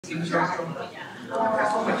Hi,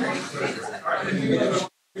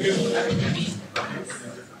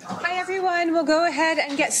 everyone. We'll go ahead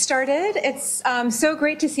and get started. It's so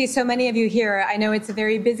great to see so many of you here. I know it's a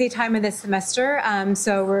very busy time of this semester,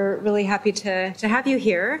 so we're really happy to have you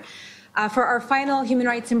here for our final Human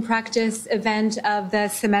Rights in Practice event of the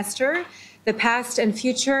semester, The Past and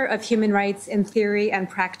Future of Human Rights in Theory and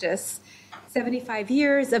Practice. 75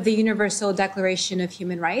 years of the Universal Declaration of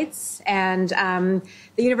Human Rights. And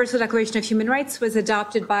the Universal Declaration of Human Rights was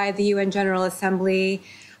adopted by the UN General Assembly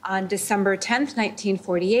on December 10th,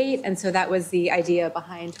 1948. And so that was the idea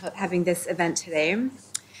behind having this event today.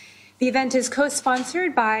 The event is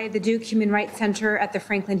co-sponsored by the Duke Human Rights Center at the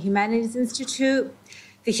Franklin Humanities Institute,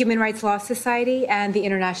 the Human Rights Law Society, and the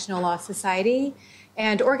International Law Society,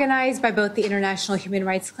 and organized by both the International Human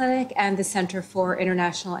Rights Clinic and the Center for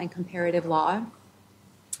International and Comparative Law.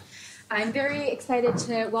 I'm very excited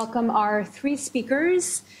to welcome our three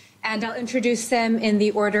speakers, and I'll introduce them in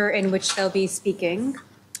the order in which they'll be speaking.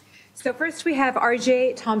 So first we have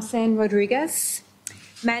R.J. Thompson-Rodriguez,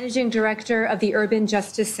 Managing Director of the Urban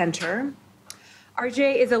Justice Center.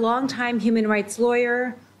 R.J. is a longtime human rights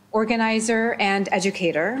lawyer, organizer, and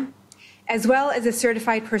educator, as well as a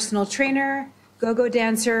certified personal trainer, go-go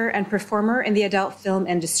dancer, and performer in the adult film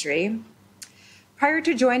industry. Prior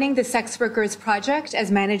to joining the Sex Workers Project as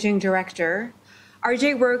managing director,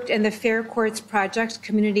 RJ worked as the Fair Courts Project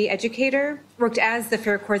community educator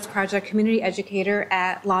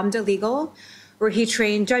at Lambda Legal, where he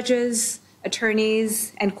trained judges,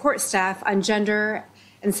 attorneys, and court staff on gender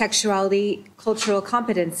and sexuality cultural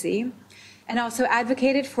competency, and also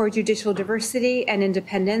advocated for judicial diversity and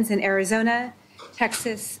independence in Arizona,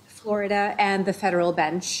 Texas, Florida, and the federal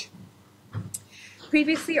bench.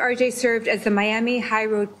 Previously, RJ served as the Miami High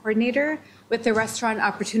Road Coordinator with the Restaurant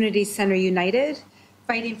Opportunity Center United,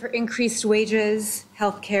 fighting for increased wages,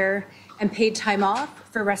 health care, and paid time off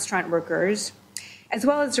for restaurant workers, as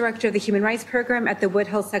well as Director of the Human Rights Program at the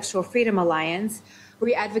Woodhull Sexual Freedom Alliance, where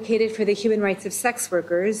he advocated for the human rights of sex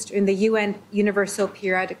workers during the UN Universal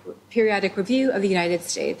Periodic Review of the United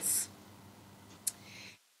States.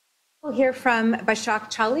 We'll hear from Bashak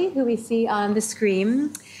Chali, who we see on the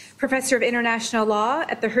screen, Professor of International Law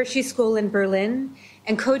at the Hershey School in Berlin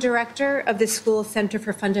and co-director of the School Center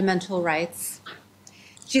for Fundamental Rights.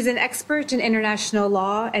 She's an expert in international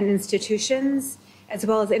law and institutions, as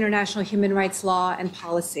well as international human rights law and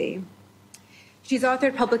policy. She's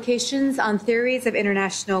authored publications on theories of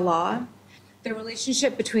international law, the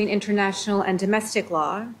relationship between international and domestic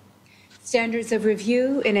law, standards of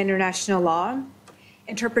review in international law,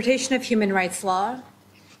 interpretation of human rights law,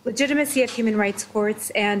 legitimacy of human rights courts,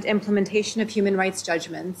 and implementation of human rights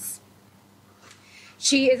judgments.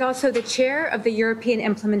 She is also the chair of the European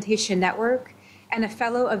Implementation Network and a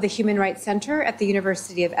fellow of the Human Rights Center at the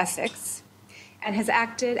University of Essex, and has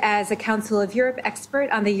acted as a Council of Europe expert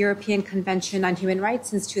on the European Convention on Human Rights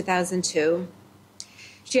since 2002.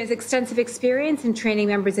 She has extensive experience in training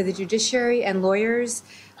members of the judiciary and lawyers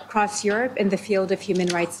across Europe in the field of human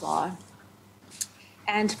rights law.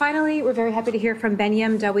 And finally, we're very happy to hear from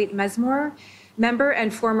Benyam Dawit Mezmour, member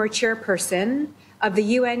and former chairperson of the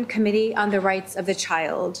UN Committee on the Rights of the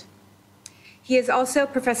Child. He is also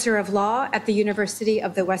professor of law at the University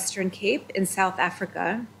of the Western Cape in South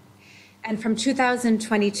Africa. And from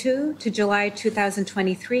 2022 to July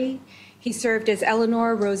 2023, he served as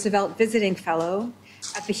Eleanor Roosevelt Visiting Fellow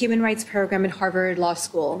at the Human Rights Program at Harvard Law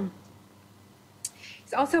School.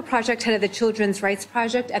 He's also project head of the Children's Rights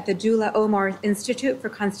Project at the Dula Omar Institute for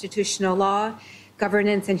Constitutional Law,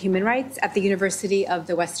 Governance, and Human Rights at the University of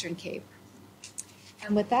the Western Cape.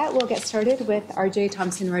 And with that, we'll get started with R.J.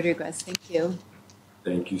 Thompson-Rodriguez. Thank you.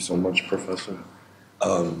 Thank you so much, Professor.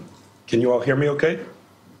 Can you all hear me okay?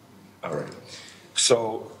 All right.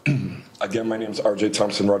 So, again, my name is R.J.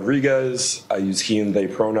 Thompson-Rodriguez. I use he and they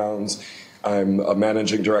pronouns. I'm a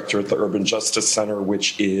managing director at the Urban Justice Center,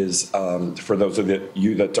 which is, for those of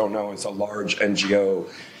you that don't know, is a large NGO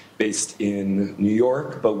based in New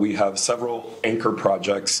York, but we have several anchor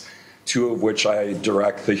projects, two of which I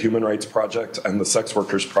direct, the Human Rights Project and the Sex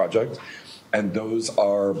Workers Project, and those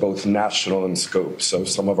are both national in scope. So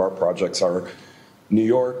some of our projects are New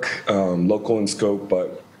York, local in scope,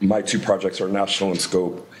 but my two projects are national in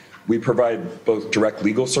scope. We provide both direct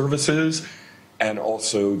legal services and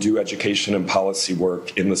also do education and policy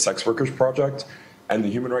work in the Sex Workers Project. And the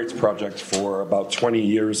Human Rights Project for about 20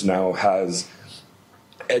 years now has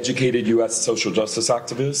educated U.S. social justice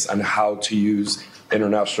activists on how to use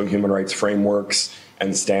international human rights frameworks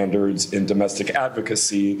and standards in domestic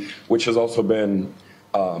advocacy, which has also been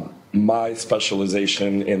my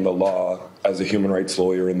specialization in the law as a human rights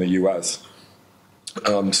lawyer in the U.S.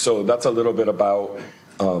 So that's a little bit about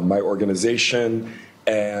my organization.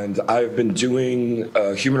 And I've been doing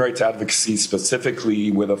human rights advocacy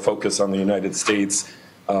specifically with a focus on the United States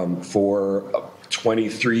for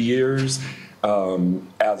 23 years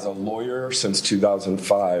as a lawyer since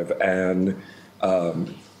 2005. And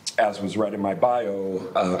as was read in my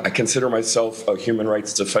bio, I consider myself a human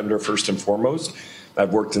rights defender first and foremost.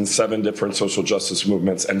 I've worked in 7 different social justice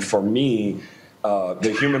movements. And for me,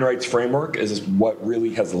 the human rights framework is what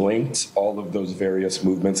really has linked all of those various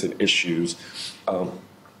movements and issues.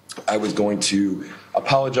 I was going to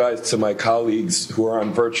apologize to my colleagues who are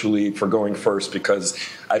on virtually for going first, because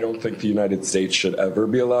I don't think the United States should ever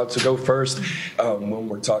be allowed to go first when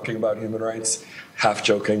we're talking about human rights. Half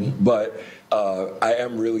joking, but I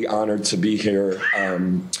am really honored to be here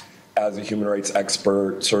as a human rights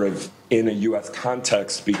expert sort of in a U.S.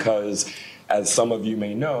 context, because as some of you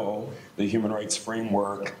may know, the human rights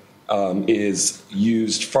framework is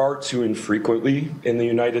used far too infrequently in the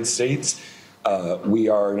United States. We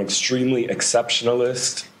are an extremely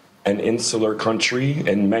exceptionalist and insular country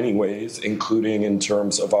in many ways, including in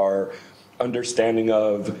terms of our understanding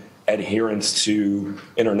of adherence to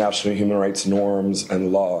international human rights norms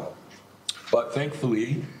and law. But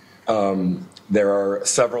thankfully, there are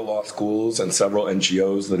several law schools and several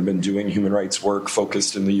NGOs that have been doing human rights work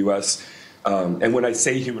focused in the U.S. And when I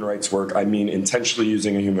say human rights work, I mean intentionally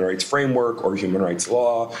using a human rights framework or human rights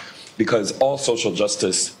law, because all social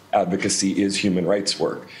justice advocacy is human rights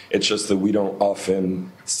work. It's just that we don't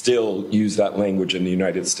often still use that language in the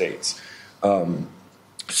United States.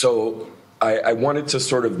 So I wanted to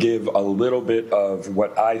sort of give a little bit of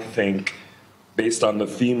what I think, based on the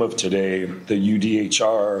theme of today, the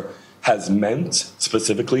UDHR has meant,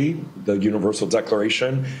 specifically the Universal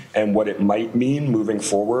Declaration, and what it might mean moving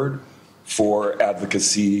forward for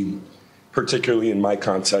advocacy, particularly in my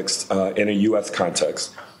context, in a U.S.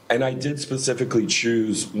 context. And I did specifically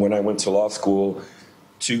choose, when I went to law school,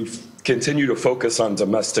 to continue to focus on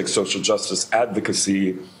domestic social justice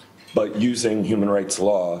advocacy, but using human rights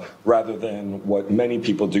law, rather than what many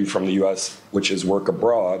people do from the U.S., which is work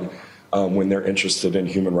abroad, when they're interested in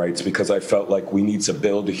human rights, because I felt like we need to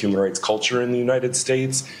build a human rights culture in the United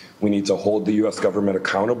States. We need to hold the U.S. government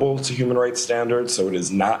accountable to human rights standards, so it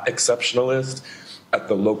is not exceptionalist at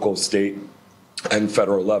the local, state, and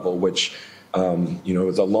federal level, which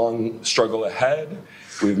is a long struggle ahead.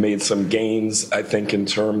 We've made some gains, I think, in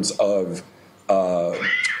terms of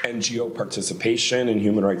NGO participation in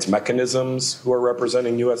human rights mechanisms who are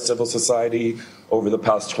representing U.S. civil society over the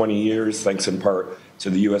past 20 years, thanks in part to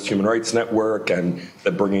the U.S. Human Rights Network and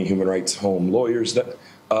the Bringing Human Rights Home Lawyers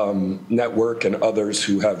Network, and others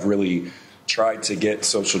who have really tried to get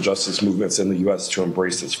social justice movements in the U.S. to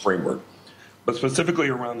embrace this framework. But specifically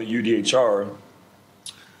around the UDHR,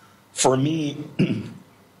 for me,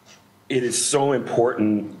 it is so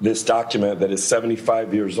important, this document that is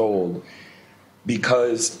 75 years old,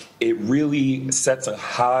 because it really sets a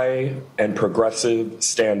high and progressive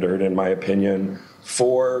standard, in my opinion,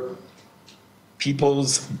 for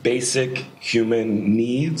people's basic human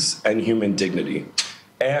needs and human dignity.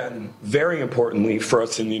 And very importantly for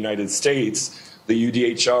us in the United States, the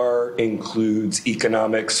UDHR includes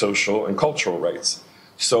economic, social, and cultural rights.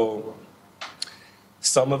 So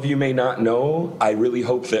some of you may not know. I really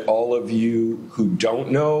hope that all of you who don't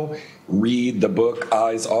know read the book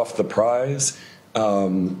Eyes Off the Prize,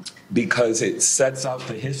 because it sets out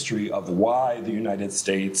the history of why the United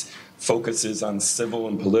States focuses on civil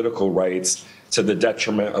and political rights to the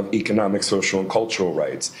detriment of economic, social, and cultural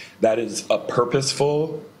rights. That is a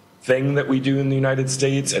purposeful thing that we do in the United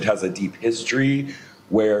States. It has a deep history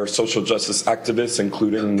where social justice activists,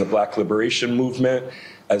 including the Black Liberation Movement,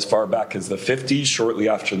 as far back as the 50s, shortly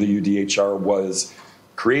after the UDHR was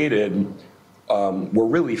created, were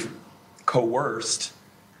really coerced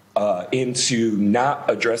into not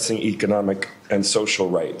addressing economic and social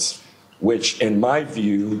rights, which, in my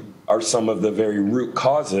view, are some of the very root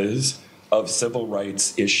causes of civil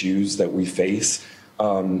rights issues that we face,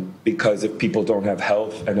 because if people don't have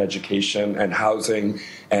health and education and housing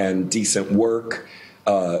and decent work,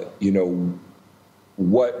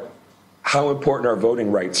 how important are voting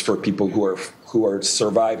rights for people who are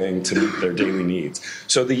surviving to meet their daily needs?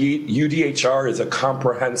 So the UDHR is a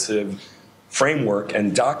comprehensive framework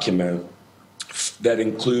and document that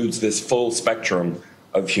includes this full spectrum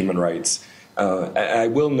of human rights. And I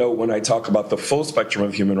will note, when I talk about the full spectrum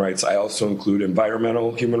of human rights, I also include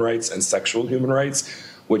environmental human rights and sexual human rights,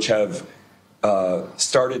 which have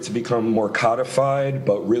started to become more codified,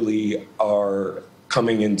 but really are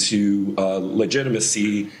coming into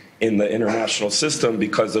legitimacy in the international system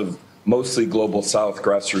because of mostly Global South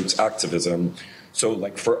grassroots activism. So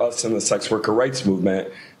like for us in the sex worker rights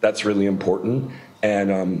movement, that's really important.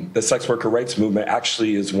 And the sex worker rights movement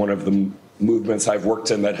actually is one of the movements I've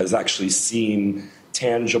worked in that has actually seen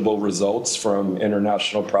tangible results from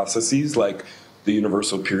international processes like the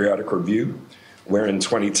Universal Periodic Review, where in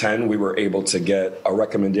 2010 we were able to get a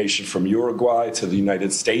recommendation from Uruguay to the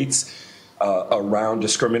United States around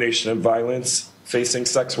discrimination and violence facing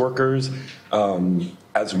sex workers,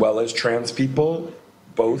 as well as trans people,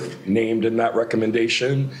 both named in that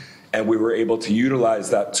recommendation. And we were able to utilize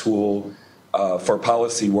that tool for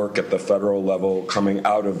policy work at the federal level coming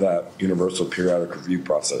out of that Universal Periodic Review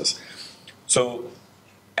process. So,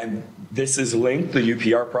 and this is linked, the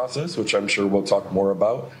UPR process, which I'm sure we'll talk more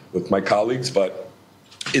about with my colleagues, but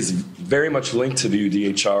is very much linked to the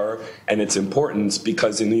UDHR and its importance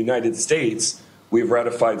because in the United States, we've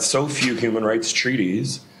ratified so few human rights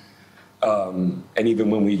treaties, and even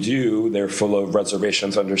when we do, they're full of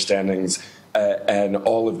reservations, understandings, and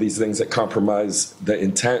all of these things that compromise the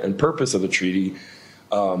intent and purpose of the treaty.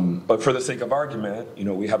 But for the sake of argument,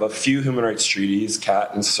 we have a few human rights treaties,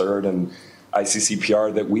 CAT and CERD and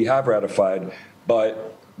ICCPR, that we have ratified,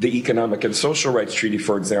 but the Economic and Social Rights Treaty,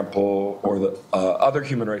 for example, or the other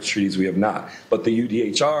human rights treaties we have not. But the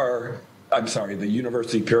UDHR, the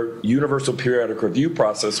Universal Periodic Review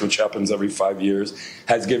process, which happens every 5 years,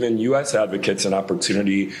 has given U.S. advocates an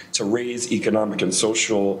opportunity to raise economic and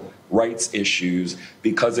social rights issues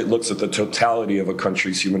because it looks at the totality of a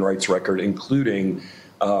country's human rights record, including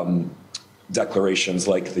declarations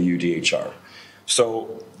like the UDHR.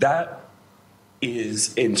 So that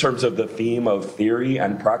is, in terms of the theme of theory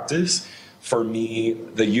and practice, for me,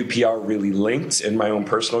 the UPR really linked, in my own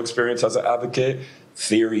personal experience as an advocate,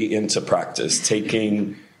 theory into practice,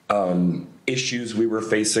 taking issues we were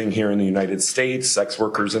facing here in the United States, sex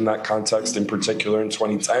workers in that context in particular in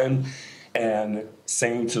 2010, and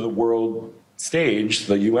saying to the world stage,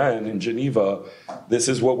 the UN in Geneva, this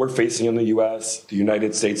is what we're facing in the US, the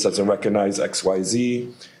United States doesn't recognize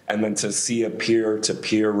XYZ, and then to see a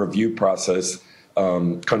peer-to-peer review process,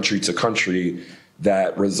 country to country,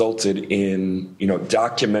 that resulted in,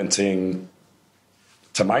 documenting,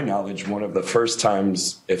 to my knowledge, one of the first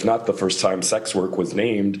times, if not the first time, sex work was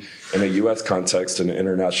named in a U.S. context in an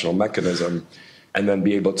international mechanism, and then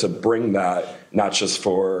be able to bring that, not just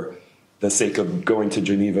for the sake of going to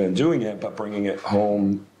Geneva and doing it, but bringing it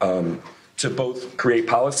home to both create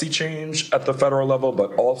policy change at the federal level,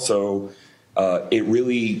 but also it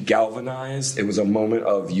really galvanized. It was a moment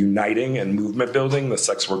of uniting and movement building, the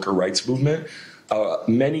sex worker rights movement.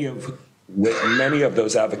 Many of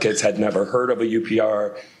those advocates had never heard of a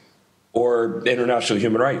UPR or international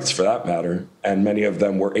human rights, for that matter, and many of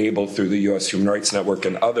them were able, through the U.S. Human Rights Network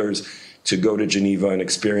and others, to go to Geneva and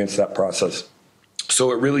experience that process.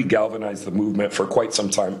 So it really galvanized the movement for quite some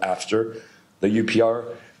time after the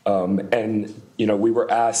UPR. We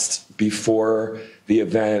were asked before the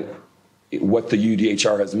event what the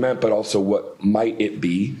UDHR has meant, but also what might it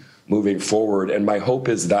be moving forward. And my hope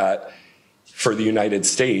is that for the United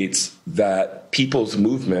States, that people's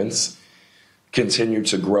movements continue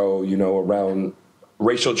to grow, around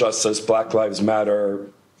racial justice, Black Lives Matter,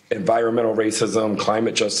 environmental racism,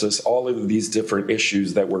 climate justice, all of these different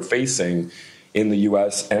issues that we're facing in the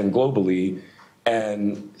US and globally,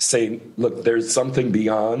 and say, look, there's something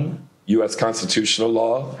beyond US constitutional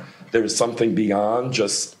law. There's something beyond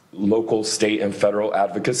just local, state, and federal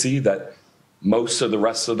advocacy that most of the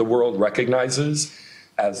rest of the world recognizes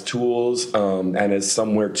as tools and as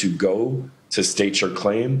somewhere to go to state your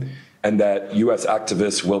claim, and that U.S.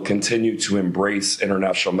 activists will continue to embrace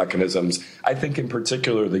international mechanisms. I think in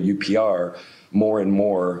particular the UPR more and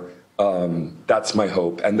more. That's my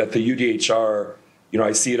hope. And that the UDHR,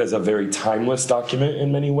 I see it as a very timeless document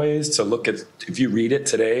in many ways to look at. If you read it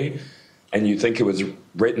today and you think it was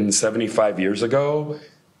written 75 years ago,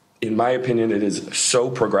 in my opinion, it is so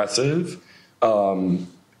progressive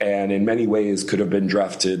and in many ways could have been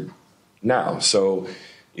drafted now. So,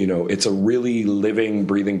 it's a really living,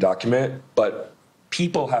 breathing document, but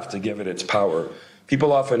people have to give it its power.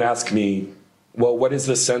 People often ask me, well, what is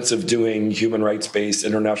the sense of doing human rights-based,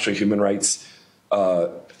 international human rights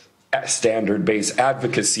standard-based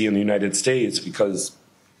advocacy in the United States, because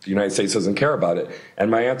the United States doesn't care about it? And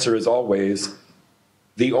my answer is always,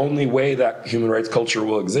 the only way that human rights culture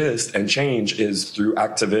will exist and change is through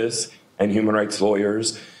activists and human rights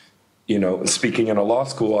lawyers. Speaking in a law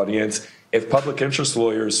school audience, if public interest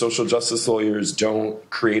lawyers, social justice lawyers don't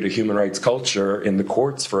create a human rights culture in the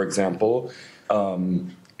courts, for example,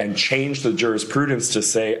 and change the jurisprudence to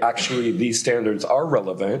say, actually, these standards are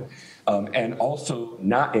relevant and also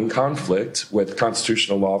not in conflict with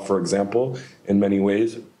constitutional law, for example, in many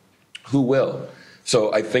ways, who will?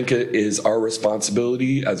 So I think it is our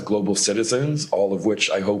responsibility as global citizens, all of which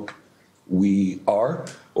I hope we are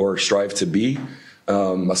or strive to be,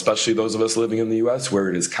 especially those of us living in the US where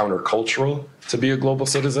it is countercultural to be a global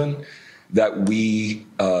citizen, that we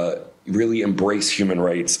really embrace human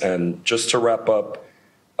rights. And just to wrap up,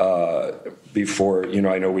 before,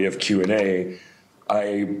 I know we have Q&A,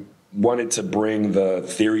 I wanted to bring the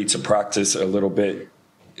theory to practice a little bit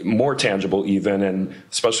more tangible even, and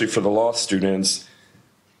especially for the law students.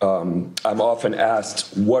 I'm often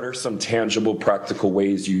asked, what are some tangible, practical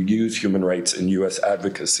ways you use human rights in U.S.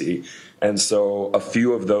 advocacy? And so a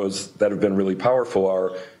few of those that have been really powerful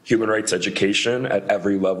are human rights education at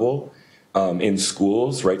every level in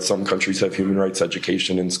schools, right? Some countries have human rights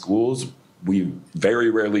education in schools. We very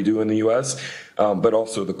rarely do in the U.S., but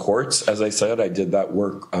also the courts. As I said, I did that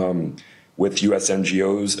work with U.S.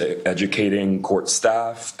 NGOs, educating court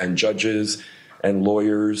staff and judges and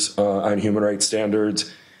lawyers on human rights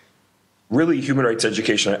standards. Really, human rights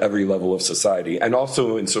education at every level of society, and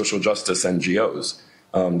also in social justice NGOs.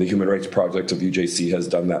 The Human Rights Project of UJC has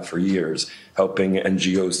done that for years, helping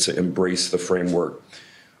NGOs to embrace the framework.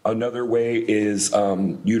 Another way is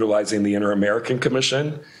utilizing the Inter-American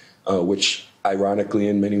Commission, which ironically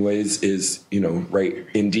in many ways is, right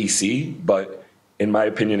in DC, but in my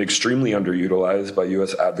opinion, extremely underutilized by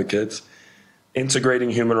US advocates. Integrating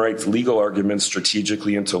human rights legal arguments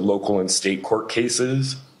strategically into local and state court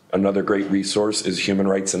cases. Another great resource is Human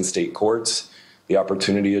Rights in State Courts. The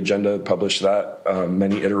Opportunity Agenda published that,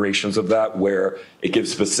 many iterations of that, where it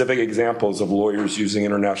gives specific examples of lawyers using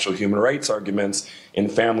international human rights arguments in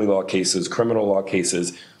family law cases, criminal law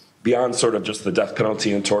cases, beyond sort of just the death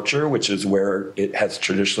penalty and torture, which is where it has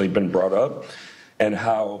traditionally been brought up, and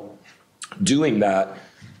how doing that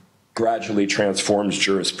gradually transforms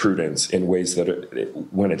jurisprudence in ways that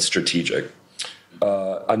when it's strategic.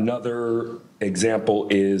 Another example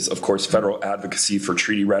is, of course, federal advocacy for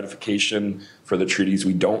treaty ratification for the treaties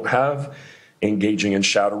we don't have, engaging in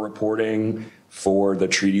shadow reporting for the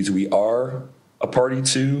treaties we are a party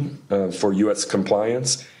to for U.S.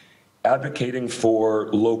 compliance, advocating for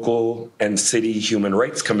local and city human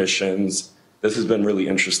rights commissions. This has been really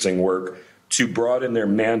interesting work to broaden their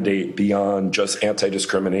mandate beyond just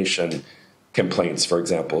anti-discrimination complaints, for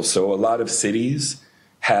example. So a lot of cities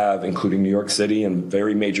have, including New York City and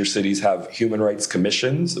very major cities, have human rights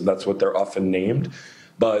commissions. That's what they're often named.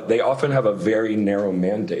 But they often have a very narrow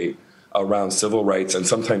mandate around civil rights, and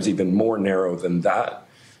sometimes even more narrow than that,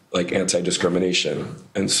 like anti-discrimination.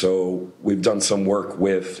 And so we've done some work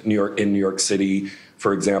with New York City,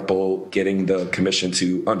 for example, getting the commission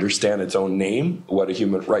to understand its own name, what a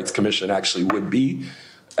human rights commission actually would be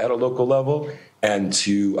at a local level, and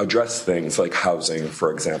to address things like housing,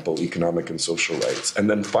 for example, economic and social rights. And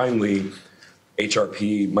then finally,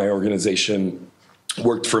 HRP, my organization,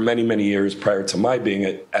 worked for many, many years prior to my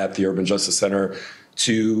being at the Urban Justice Center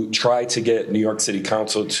to try to get New York City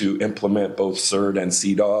Council to implement both CERD and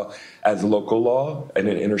CEDAW as local law in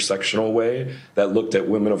an intersectional way that looked at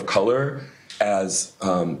women of color as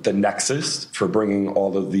the nexus for bringing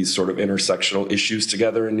all of these sort of intersectional issues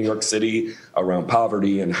together in New York City around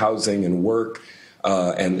poverty and housing and work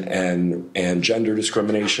and gender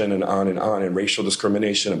discrimination and on, and racial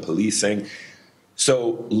discrimination and policing.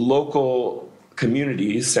 So local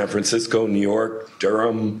communities, San Francisco, New York,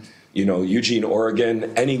 Durham, Eugene,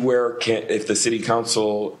 Oregon, anywhere if the city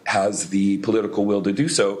council has the political will to do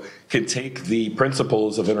so, can take the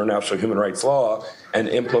principles of international human rights law and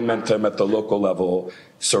implement them at the local level,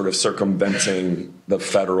 sort of circumventing the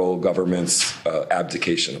federal government's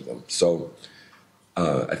abdication of them. So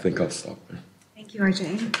I think I'll stop there. Thank you,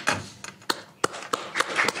 RJ.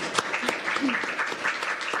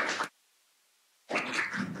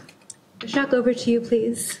 Jacques, over to you,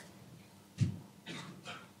 please.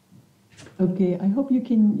 Okay, I hope you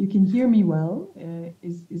can hear me well.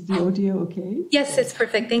 Is the audio okay? Yes, it's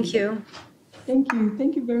perfect. Thank you.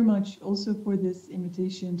 Thank you very much also for this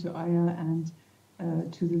invitation to Aya and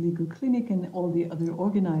to the Legal Clinic and all the other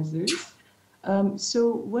organizers.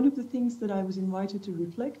 So one of the things that I was invited to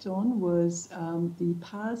reflect on was the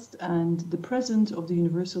past and the present of the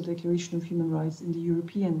Universal Declaration of Human Rights in the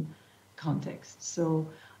European context. So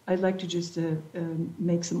I'd like to just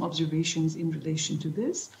make some observations in relation to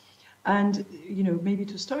this. And, maybe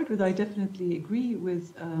to start with, I definitely agree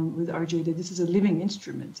with RJ that this is a living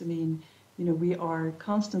instrument. I mean, we are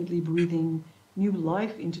constantly breathing new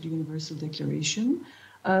life into the Universal Declaration.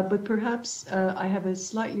 But perhaps I have a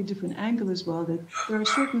slightly different angle as well, that there are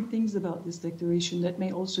certain things about this declaration that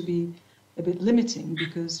may also be a bit limiting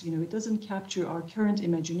because, it doesn't capture our current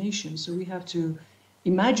imagination. So we have to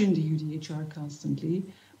imagine the UDHR constantly.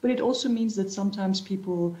 but it also means that sometimes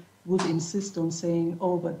people would insist on saying,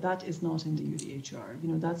 oh, but that is not in the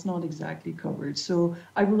UDHR, that's not exactly covered. So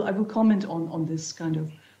I will comment on this kind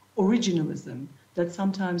of originalism that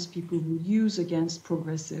sometimes people will use against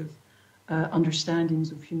progressive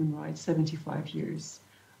understandings of human rights 75 years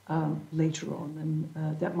later on,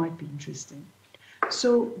 and that might be interesting.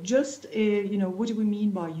 So just, what do we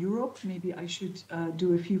mean by Europe? Maybe I should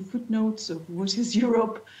do a few footnotes of what is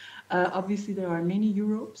Europe. Obviously, there are many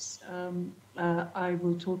Europes. I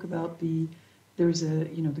will talk about there's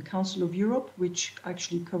the Council of Europe, which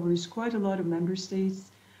actually covers quite a lot of member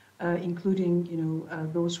states, including,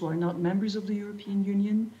 those who are not members of the European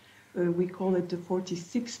Union. We call it the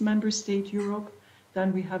 46 member state Europe.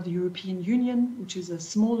 Then we have the European Union, which is a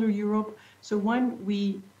smaller Europe. So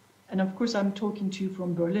and of course I'm talking to you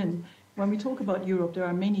from Berlin, when we talk about Europe, there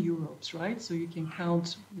are many Europes, right? So you can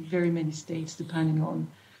count very many states depending on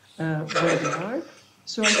where they are.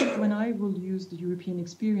 So I think when I will use the European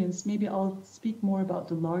experience, maybe I'll speak more about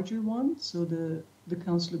the larger one, so the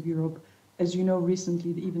Council of Europe. As you know,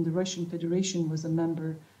 recently even the Russian Federation was a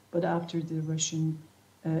member, but after the Russian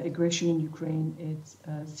aggression in Ukraine,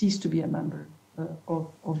 it ceased to be a member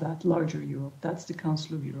of that larger Europe. That's the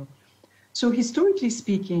Council of Europe. So historically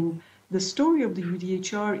speaking, the story of the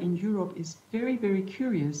UDHR in Europe is very, very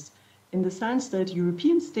curious in the sense that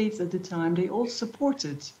European states at the time, they all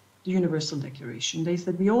supported the Universal Declaration. They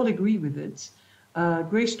said, we all agree with it.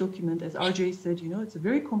 Great document, as RJ said, it's a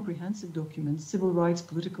very comprehensive document, civil rights,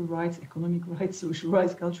 political rights, economic rights, social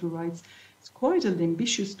rights, cultural rights. It's quite an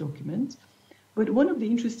ambitious document. But one of the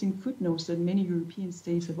interesting footnotes that many European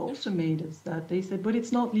states have also made is that they said, but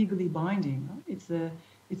it's not legally binding.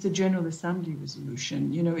 It's a General Assembly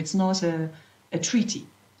resolution. It's not a treaty.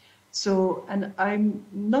 So, and I'm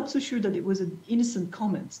not so sure that it was an innocent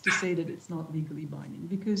comment to say that it's not legally binding,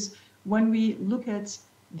 because when we look at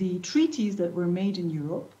the treaties that were made in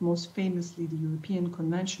Europe, most famously the European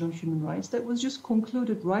Convention on Human Rights, that was just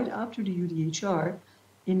concluded right after the UDHR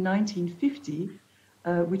in 1950,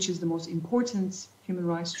 which is the most important human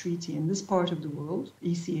rights treaty in this part of the world,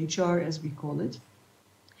 ECHR as we call it.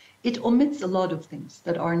 It omits a lot of things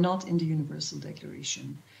that are not in the Universal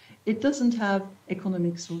Declaration. It doesn't have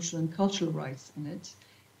economic, social, and cultural rights in it.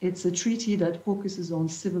 It's a treaty that focuses on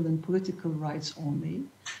civil and political rights only.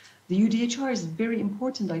 The UDHR is very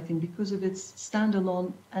important, I think, because of its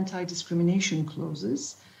standalone anti-discrimination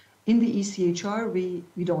clauses. In the ECHR,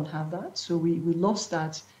 we don't have that, so we lost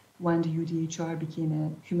that when the UDHR became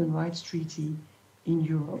a human rights treaty in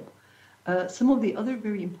Europe. Some of the other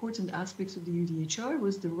very important aspects of the UDHR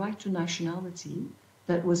was the right to nationality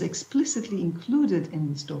that was explicitly included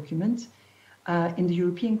in this document. In the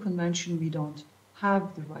European Convention, we don't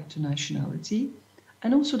have the right to nationality.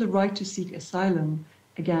 And also the right to seek asylum,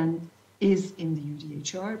 again, is in the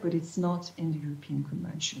UDHR, but it's not in the European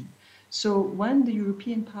Convention. So when the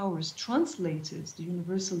European powers translated the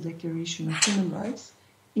Universal Declaration of Human Rights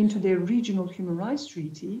into their regional human rights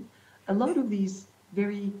treaty, a lot of these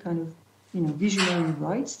very kind of visionary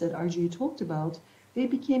rights that RJ talked about, they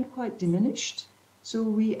became quite diminished. So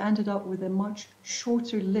we ended up with a much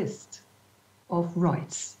shorter list of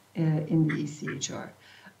rights in the ECHR.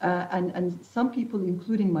 And some people,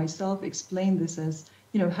 including myself, explain this as,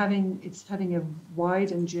 having a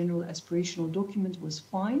wide and general aspirational document was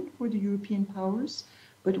fine for the European powers,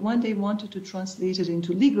 but when they wanted to translate it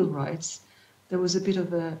into legal rights, there was a bit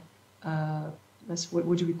of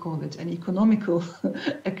what do we call it? An economical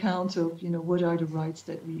account of, what are the rights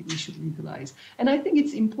that we should legalize. And I think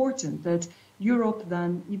it's important that Europe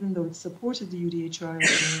then, even though it supported the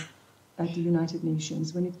UDHR at the United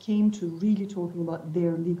Nations, when it came to really talking about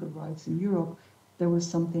their legal rights in Europe, there was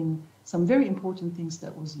some very important things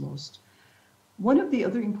that was lost. One of the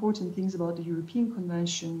other important things about the European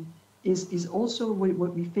Convention is also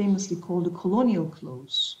what we famously call the colonial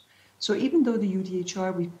clause. So even though the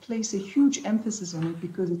UDHR, we place a huge emphasis on it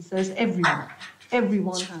because it says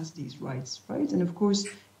everyone has these rights, right? And of course,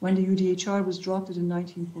 when the UDHR was drafted in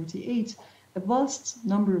 1948, a vast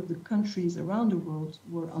number of the countries around the world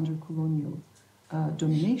were under colonial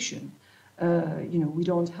domination. We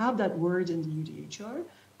don't have that word in the UDHR,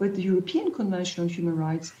 but the European Convention on Human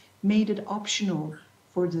Rights made it optional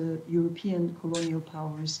for the European colonial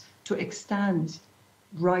powers to extend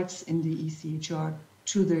rights in the ECHR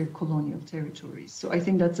to their colonial territories. So I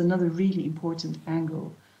think that's another really important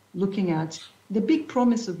angle, looking at the big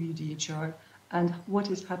promise of UDHR and what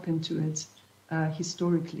has happened to it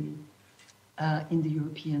historically in the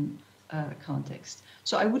European context.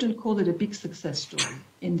 So I wouldn't call it a big success story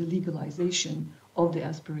in the legalization of the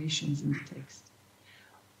aspirations in the text.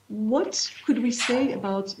 What could we say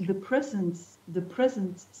about the present the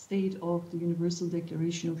present state of the Universal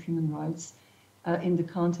Declaration of Human Rights in the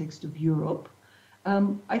context of Europe,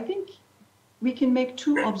 I think we can make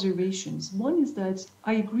two observations. One is that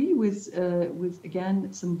I agree with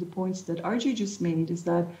again, some of the points that RJ just made, is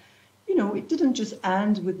that, you know, it didn't just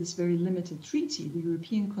end with this very limited treaty. The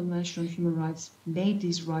European Convention on Human Rights made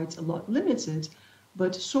these rights a lot limited,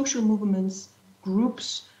 but social movements,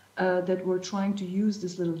 groups that were trying to use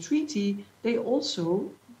this little treaty, they also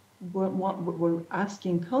were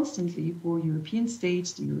asking constantly for European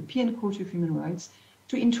states, the European Court of Human Rights,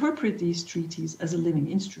 to interpret these treaties as a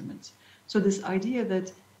living instrument. So this idea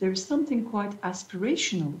that there's something quite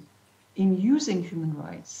aspirational in using human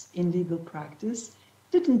rights in legal practice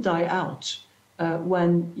didn't die out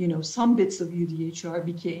when, you know, some bits of UDHR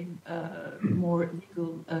became more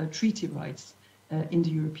legal treaty rights in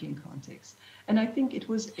the European context. And I think it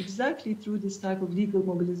was exactly through this type of legal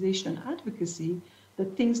mobilization and advocacy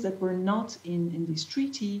that things that were not in this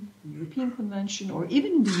treaty, the European Convention, or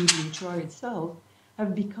even in the UDHR itself,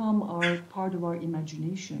 have become part of our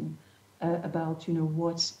imagination about, you know,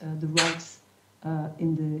 what the rights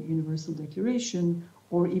in the Universal Declaration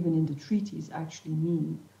or even in the treaties actually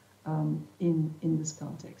mean in this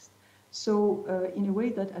context. So in a way,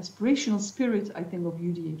 that aspirational spirit, I think, of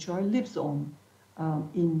UDHR lives on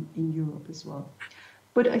in Europe as well.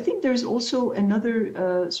 But I think there's also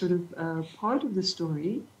another sort of part of the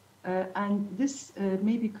story, and this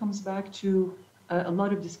maybe comes back to a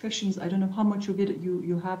lot of discussions. I don't know how much of it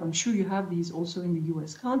you have. I'm sure you have these also in the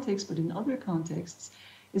US context, but in other contexts,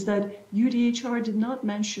 is that UDHR did not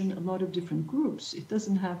mention a lot of different groups. It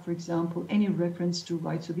doesn't have, for example, any reference to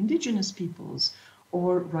rights of indigenous peoples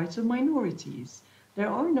or rights of minorities. There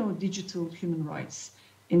are no digital human rights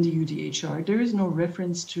in the UDHR. There is no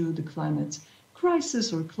reference to the climate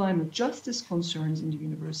crisis or climate justice concerns in the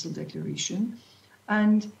Universal Declaration.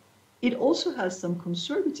 And it also has some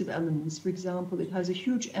conservative elements. For example, it has a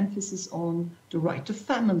huge emphasis on the right to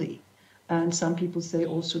family. And some people say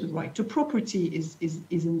also the right to property is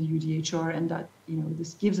in the UDHR, and that, you know,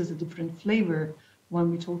 this gives us a different flavor when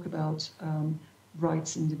we talk about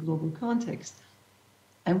rights in the global context.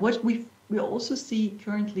 And what we also see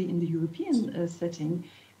currently in the European setting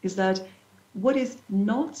is that what is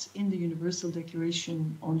not in the Universal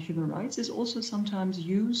Declaration on Human Rights is also sometimes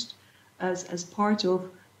used as part of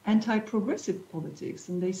anti-progressive politics.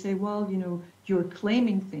 And they say, well, you know, you're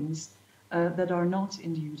claiming things that are not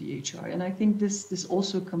in the UDHR. And I think this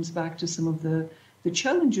also comes back to some of the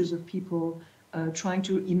challenges of people trying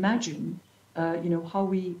to imagine, you know, how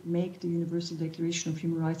we make the Universal Declaration of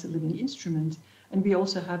Human Rights a living instrument. And we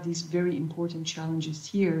also have these very important challenges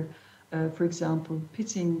here. For example,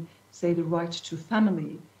 pitting, say, the right to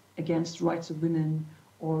family against rights of women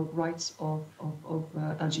or rights of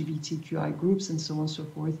LGBTQI groups and so on and so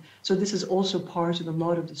forth. So this is also part of a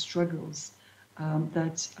lot of the struggles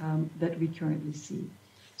that we currently see.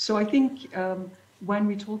 So I think when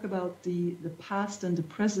we talk about the past and the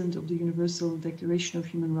present of the Universal Declaration of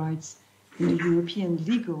Human Rights in the European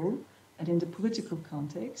legal and in the political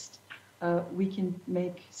context, we can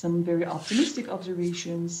make some very optimistic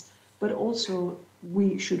observations, but also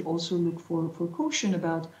we should also look for caution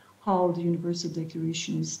about how the Universal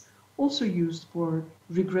Declaration is also used for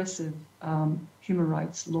regressive human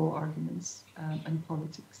rights law arguments and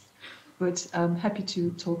politics. But I'm happy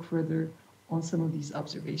to talk further on some of these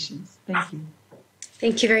observations. Thank you.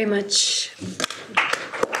 Thank you very much.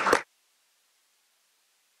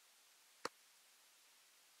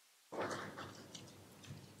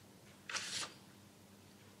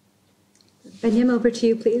 Benyam, over to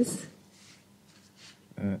you, please.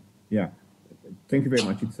 Yeah, thank you very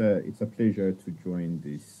much. It's a pleasure to join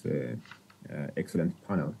this excellent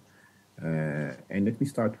panel. And let me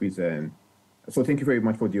start with, so thank you very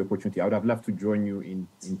much for the opportunity. I would have loved to join you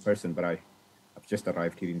in person, but I've just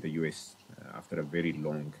arrived here in the US after a very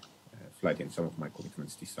long flight, and some of my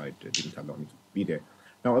commitments didn't allow me to be there.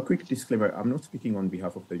 Now, a quick disclaimer, I'm not speaking on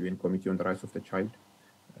behalf of the UN Committee on the Rights of the Child,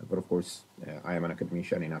 but of course, I am an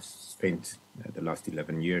academician and I've spent the last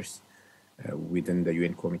 11 years within the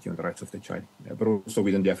UN Committee on the Rights of the Child, but also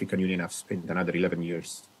within the African Union. I've spent another 11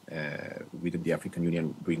 years within the African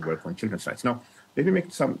Union doing work on children's rights. Now, let me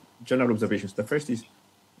make some general observations. The first is,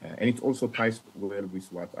 and it also ties well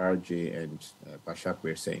with what RJ and Bashak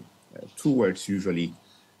were saying, two words usually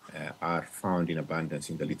are found in abundance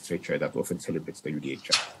in the literature that often celebrates the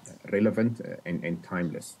UDHR, relevant and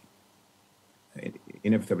timeless.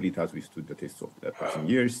 Inevitably, it has withstood the test of the passing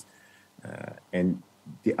years, and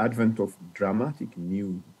the advent of dramatic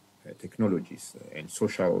new technologies and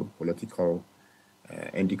social, political,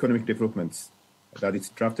 and economic developments that its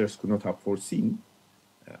drafters could not have foreseen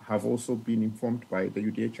have also been informed by the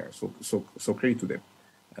UDHR. So credit to them.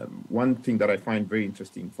 One thing that I find very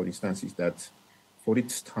interesting, for instance, is that for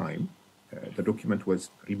its time, the document was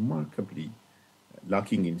remarkably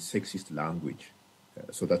lacking in sexist language.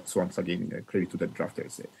 So that's once again credit to the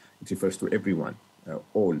drafters. It refers to everyone,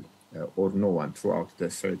 all, or no one throughout the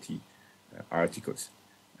 30 articles.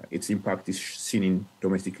 Its impact is seen in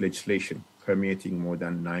domestic legislation, permeating more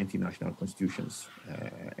than 90 national constitutions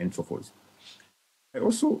and so forth. I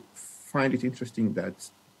also find it interesting that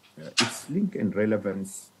its link and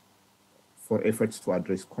relevance for efforts to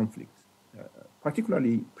address conflict,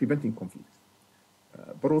 particularly preventing conflict,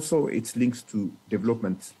 but also its links to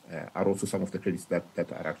development are also some of the credits that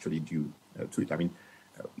are actually due to it. I mean,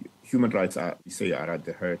 human rights are at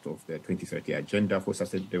the heart of the 2030 Agenda for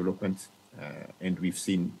Sustainable Development, and we've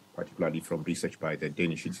seen, particularly from research by the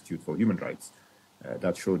Danish Institute for Human Rights,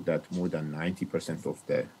 that showed that more than 90% of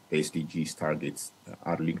the SDGs targets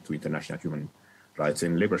are linked to international human rights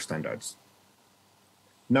and labor standards.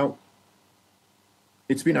 Now,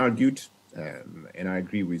 it's been argued, and I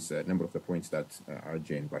agree with a number of the points that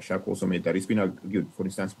RJ and Bashak also made, that it's been argued, for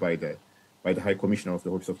instance, by the High Commissioner of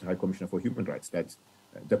the Office of the High Commissioner for Human Rights, that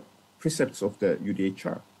the precepts of the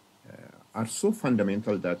UDHR are so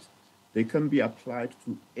fundamental that they can be applied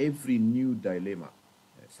to every new dilemma,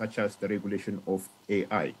 such as the regulation of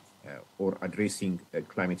AI or addressing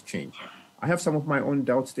climate change. I have some of my own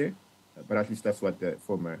doubts there, but at least that's what the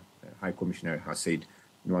former High Commissioner has said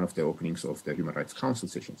in one of the openings of the Human Rights Council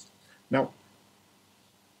sessions. Now,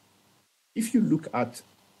 if you look at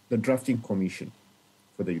the drafting commission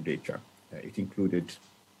for the UDHR, it included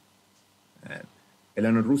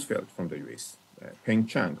Eleanor Roosevelt from the US, Peng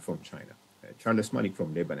Chang from China, Charles Malik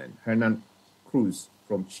from Lebanon, Hernan Cruz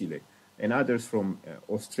from Chile, and others from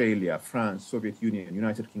Australia, France, Soviet Union,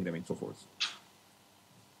 United Kingdom, and so forth.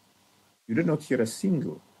 You did not hear a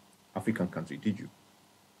single African country, did you?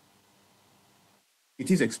 It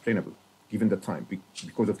is explainable, given the time,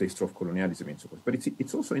 because of the history of colonialism and so forth. But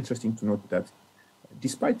it's also interesting to note that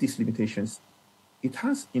despite these limitations, it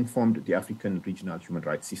has informed the African regional human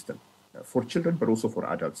rights system for children, but also for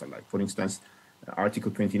adults alike. For instance,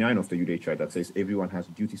 Article 29 of the UDHR that says everyone has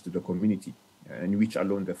duties to the community, in which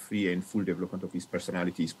alone the free and full development of his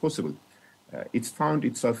personality is possible. It's found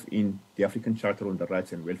itself in the African Charter on the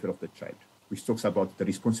Rights and Welfare of the Child, which talks about the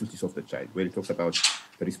responsibilities of the child, where it talks about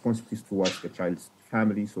the responsibilities towards the child's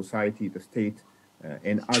family, society, the state,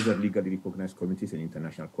 and other legally recognized communities and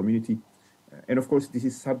international community. And of course, this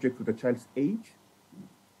is subject to the child's age,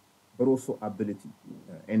 but also ability,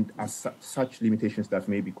 and as such limitations that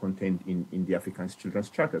may be contained in the African Children's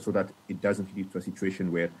Charter, so that it doesn't lead to a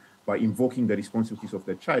situation where, by invoking the responsibilities of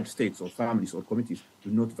the child, states or families or communities do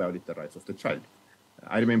not violate the rights of the child.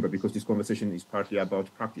 I remember, because this conversation is partly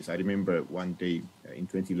about practice, I remember one day in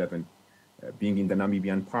 2011 being in the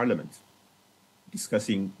Namibian parliament,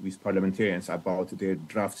 discussing with parliamentarians about their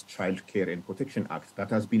draft Child Care and Protection Act that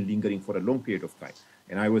has been lingering for a long period of time.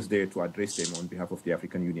 And I was there to address them on behalf of the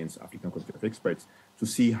African Union's African Committee of Experts to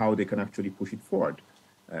see how they can actually push it forward.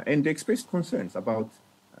 And they expressed concerns about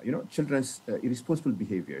children's irresponsible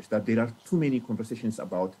behaviors, that there are too many conversations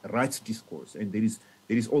about rights discourse, and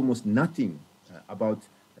there is almost nothing about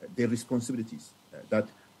their responsibilities, that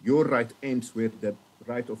your right ends where the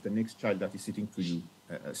right of the next child that is sitting to you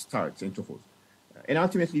starts, and so forth. And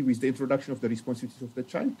ultimately, with the introduction of the responsibilities of the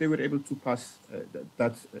child, they were able to pass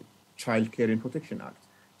that Child Care and Protection Act.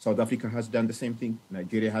 South Africa has done the same thing.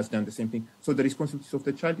 Nigeria has done the same thing. So the responsibilities of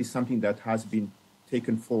the child is something that has been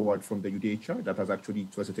taken forward from the UDHR, that has actually,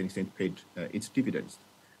 to a certain extent, paid its dividends.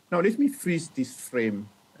 Now, let me freeze this frame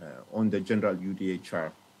on the general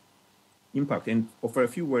UDHR impact and offer a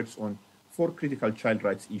few words on 4 critical child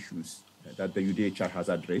rights issues that the UDHR has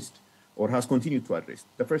addressed or has continued to address.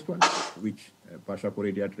 The first one, which Bashak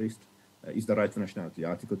already addressed, is the right to nationality.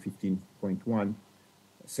 Article 15.1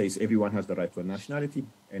 says everyone has the right to a nationality,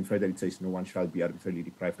 and further it says no one shall be arbitrarily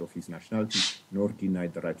deprived of his nationality, nor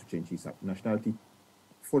denied the right to change his nationality.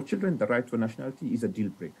 For children, the right to a nationality is a deal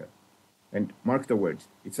breaker. And mark the words,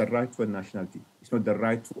 it's a right to a nationality. It's not the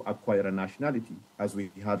right to acquire a nationality as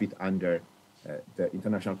we have it under the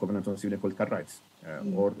International Covenant on Civil and Political Rights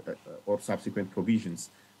or subsequent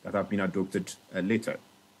provisions that have been adopted later.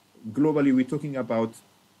 Globally, we're talking about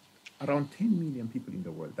around 10 million people in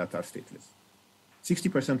the world that are stateless.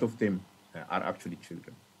 60% of them are actually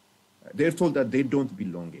children. They're told that they don't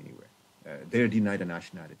belong anywhere. They're denied a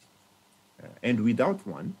nationality. And without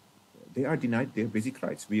one, they are denied their basic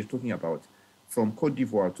rights. We are talking about from Cote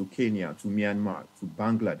d'Ivoire to Kenya to Myanmar to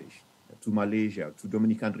Bangladesh to Malaysia to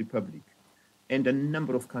Dominican Republic and a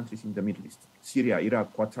number of countries in the Middle East, Syria,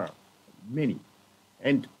 Iraq, Qatar, many.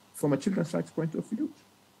 And from a children's rights point of view,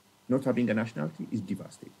 not having a nationality is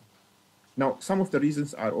devastating. Now, some of the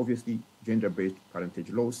reasons are obviously gender-based parentage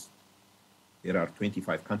laws. There are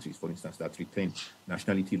 25 countries, for instance, that retain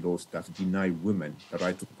nationality laws that deny women the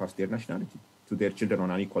right to pass their nationality to their children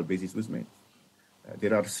on an equal basis with men.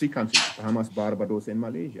 There are 3 countries, Bahamas, Barbados, and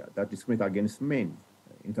Malaysia, that discriminate against men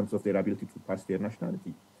in terms of their ability to pass their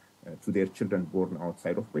nationality to their children born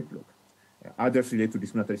outside of wedlock. Others relate to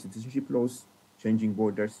discriminatory citizenship laws, changing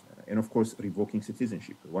borders, and of course, revoking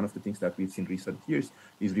citizenship. One of the things that we've seen recent years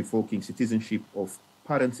is revoking citizenship of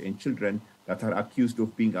parents and children that are accused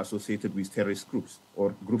of being associated with terrorist groups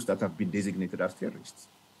or groups that have been designated as terrorists.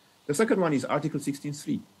 The second one is Article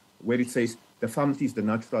 16.3, where it says the family is the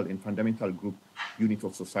natural and fundamental group unit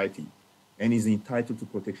of society and is entitled to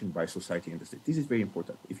protection by society and the state. This is very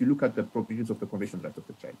important. If you look at the provisions of the Convention on Rights of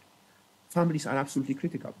the Child, families are absolutely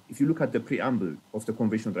critical. If you look at the preamble of the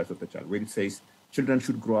Convention on Rights of the Child, where it says children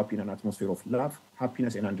should grow up in an atmosphere of love,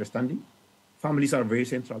 happiness, and understanding, families are very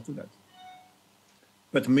central to that.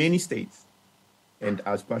 But many states, and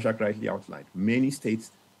as Bashak rightly outlined, many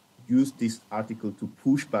states use this article to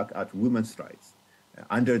push back at women's rights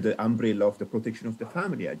under the umbrella of the protection of the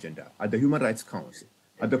family agenda, at the Human Rights Council,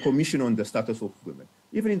 at the Commission on the Status of Women,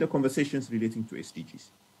 even in the conversations relating to SDGs.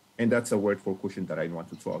 And that's a word for caution that I want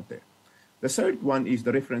to throw out there. The third one is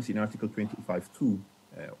the reference in Article 25.2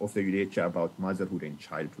 of the UDHR about motherhood and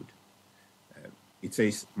childhood. It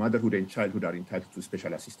says motherhood and childhood are entitled to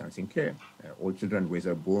special assistance in care. All children,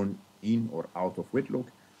 whether born in or out of wedlock,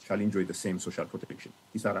 shall enjoy the same social protection.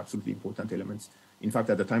 These are absolutely important elements. In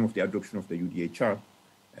fact, at the time of the adoption of the UDHR,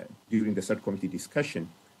 during the third committee discussion,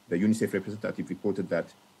 the UNICEF representative reported that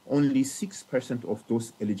only 6% of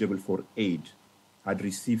those eligible for aid had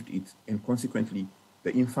received it, and consequently,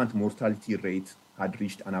 the infant mortality rate had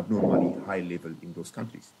reached an abnormally high level in those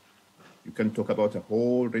countries. You can talk about a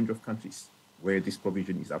whole range of countries where this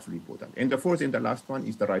provision is absolutely important. And the fourth and the last one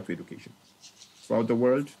is the right to education. Throughout the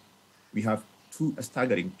world, we have a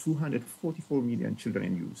staggering 244 million children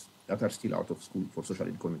and youths that are still out of school for social,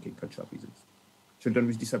 economic, and cultural reasons. Children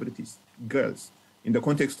with disabilities, girls. In the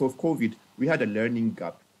context of COVID, we had a learning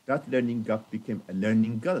gap. That learning gap became a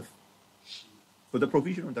learning gulf. So the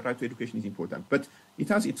provision on the right to education is important, but it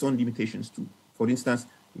has its own limitations too. For instance,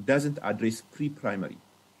 it doesn't address pre-primary.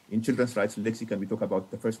 In children's rights lexicon, we talk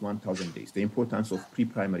about the first 1,000 days, the importance of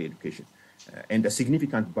pre-primary education, and a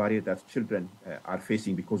significant barrier that children are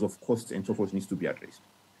facing because of costs and so forth needs to be addressed.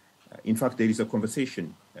 In fact, there is a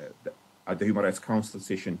conversation at the Human Rights Council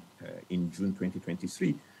session in June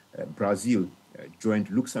 2023. Brazil joined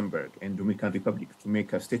Luxembourg and Dominican Republic to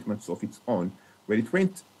make statements of its own, where it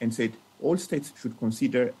went and said all states should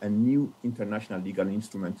consider a new international legal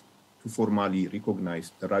instrument to formally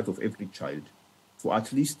recognize the right of every child to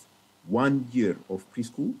at least 1 year of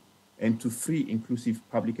preschool and to free, inclusive,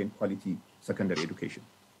 public and quality secondary education.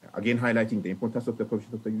 Again, highlighting the importance of the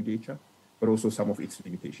provision of the UDHR, but also some of its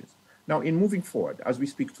limitations. Now, in moving forward, as we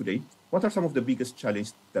speak today, what are some of the biggest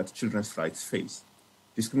challenges that children's rights face?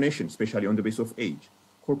 Discrimination, especially on the basis of age.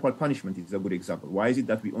 Corporal punishment is a good example. Why is it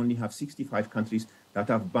that we only have 65 countries that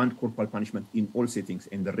have banned corporal punishment in all settings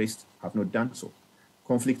and the rest have not done so?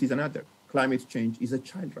 Conflict is another. Climate change is a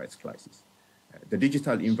child rights crisis. The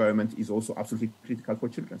digital environment is also absolutely critical for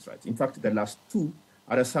children's rights. In fact, the last two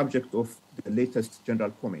are a subject of the latest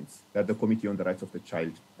general comments that the Committee on the Rights of the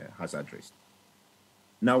Child has addressed.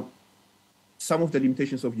 Now, some of the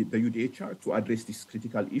limitations of the UDHR to address these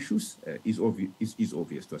critical issues is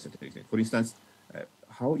obvious to a certain extent. For instance,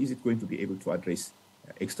 how is it going to be able to address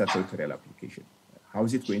extraterritorial application? How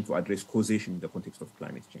is it going to address causation in the context of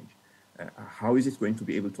climate change? How is it going to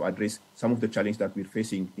be able to address some of the challenges that we're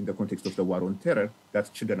facing in the context of the war on terror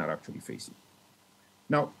that children are actually facing?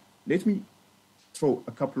 Now, let me throw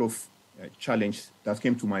a couple of challenges that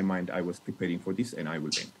came to my mind. I was preparing for this, and I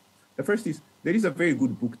will end. The first is, there is a very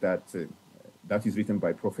good book that is written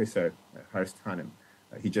by Professor Hurst Hanem.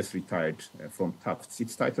 He just retired from Tufts.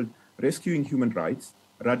 It's titled Rescuing Human Rights,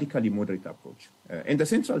 Radically Moderate Approach. And the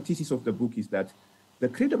central thesis of the book is that the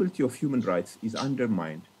credibility of human rights is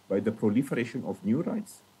undermined by the proliferation of new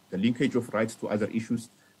rights, the linkage of rights to other issues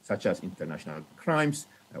such as international crimes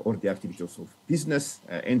or the activities of business,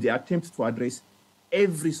 and the attempt to address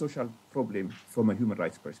every social problem from a human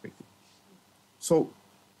rights perspective. So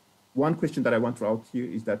one question that I want to out here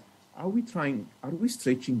is that are we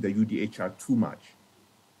stretching the UDHR too much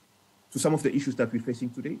to some of the issues that we're facing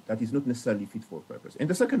today that is not necessarily fit for purpose? And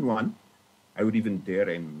the second one, I would even dare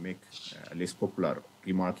and make a less popular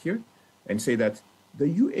remark here and say that the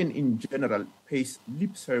UN in general pays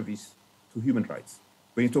lip service to human rights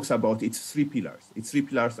when it talks about its three pillars. Its three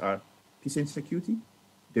pillars are peace and security,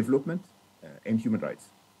 development and human rights,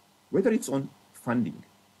 whether it's on funding,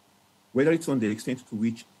 whether it's on the extent to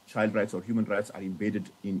which child rights or human rights are embedded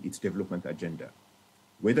in its development agenda,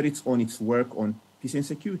 whether it's on its work on peace and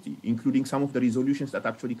security, including some of the resolutions that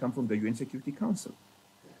actually come from the UN Security Council,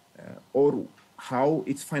 or how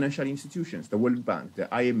its financial institutions, the World Bank, the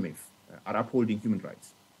IMF, are upholding human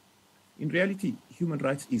rights. In reality, human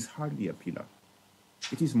rights is hardly a pillar.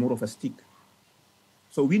 It is more of a stick.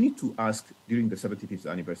 So we need to ask during the 75th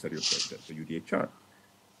anniversary of the UDHR,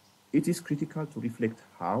 it is critical to reflect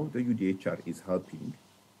how the UDHR is helping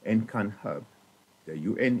and can help the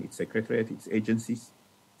UN, its secretariat, its agencies,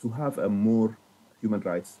 to have a more human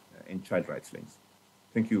rights and child rights lens.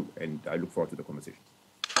 Thank you, and I look forward to the conversation.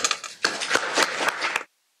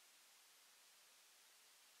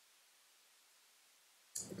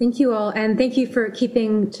 Thank you all, and thank you for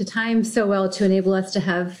keeping to time so well to enable us to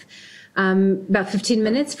have about 15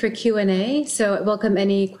 minutes for Q&A. So I welcome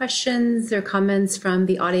any questions or comments from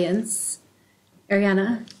the audience.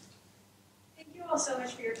 Ariana? Thank you all so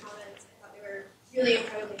much for your comments. I thought they were really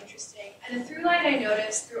incredibly interesting. And the through line I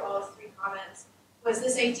noticed through all three comments was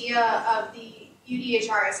this idea of the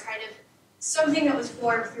UDHR as kind of something that was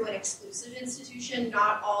formed through an exclusive institution.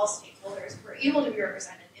 Not all stakeholders were able to be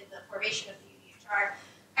represented in the formation of the UDHR.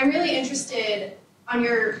 I'm really interested on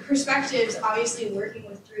your perspectives, obviously working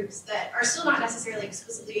with groups that are still not necessarily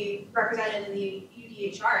explicitly represented in the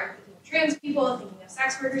UDHR, thinking of trans people, thinking of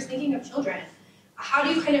sex workers, thinking of children. How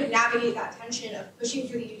do you kind of navigate that tension of pushing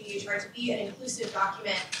through the UDHR to be an inclusive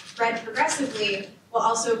document read progressively, while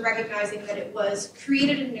also recognizing that it was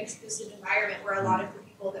created in an exclusive environment where a lot of the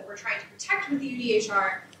people that we're trying to protect with the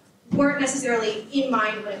UDHR weren't necessarily in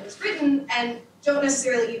mind when it was written and don't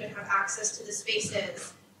necessarily even have access to the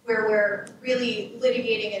spaces where we're really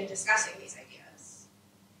litigating and discussing these ideas?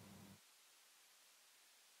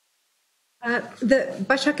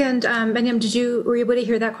 Başak and Benyam, were you able to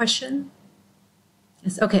hear that question?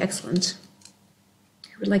 Yes, okay, excellent.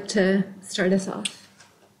 Who would like to start us off?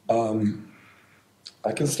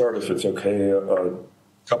 I can start if it's okay. A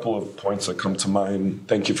couple of points that come to mind.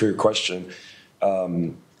 Thank you for your question.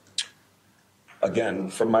 Again,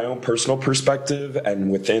 from my own personal perspective and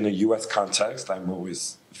within a U.S. context, I'm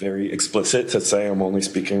always very explicit to say I'm only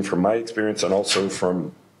speaking from my experience and also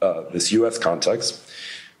from this U.S. context,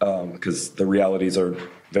 because the realities are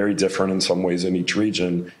very different in some ways in each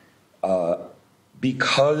region.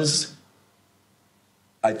 Because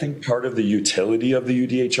I think part of the utility of the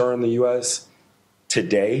UDHR in the U.S.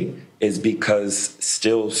 today is because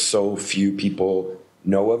still so few people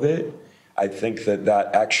know of it. I think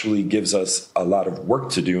that actually gives us a lot of work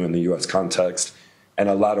to do in the U.S. context and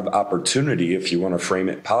a lot of opportunity, if you want to frame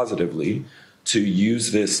it positively, to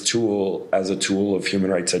use this tool as a tool of human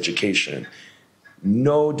rights education.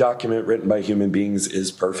 No document written by human beings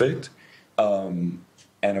is perfect.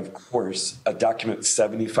 And of course, a document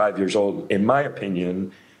 75 years old, in my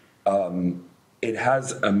opinion, it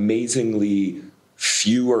has amazingly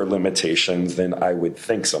fewer limitations than I would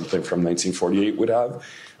think something from 1948 would have.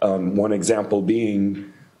 One example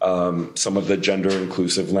being some of the gender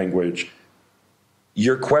inclusive language.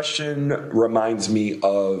 Your question reminds me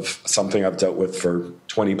of something I've dealt with for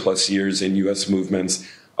 20 plus years in US movements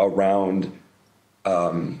around,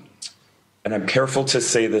 and I'm careful to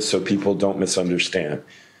say this so people don't misunderstand.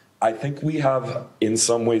 I think we have, in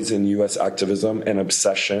some ways in US activism, an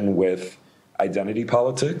obsession with identity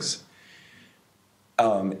politics.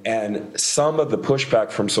 And some of the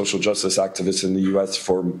pushback from social justice activists in the US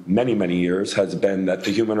for many, many years has been that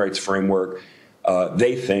the human rights framework,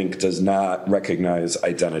 they think, does not recognize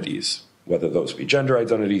identities, whether those be gender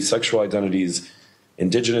identities, sexual identities,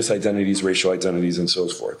 indigenous identities, racial identities, and so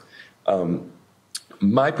forth.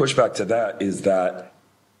 My pushback to that is that,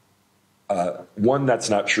 one, that's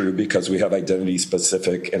not true because we have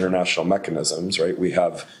identity-specific international mechanisms, right? We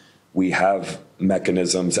have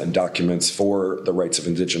mechanisms and documents for the rights of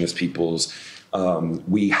indigenous peoples.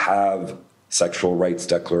 We have sexual rights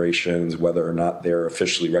declarations, whether or not they're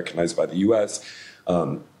officially recognized by the U.S.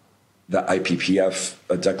 The IPPF,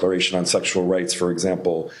 a declaration on sexual rights, for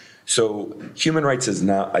example. So human rights is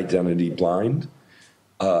not identity blind,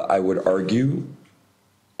 I would argue.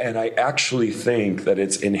 And I actually think that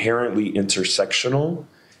it's inherently intersectional.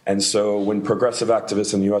 And so when progressive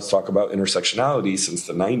activists in the U.S. talk about intersectionality since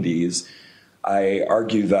the 90s, I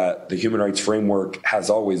argue that the human rights framework has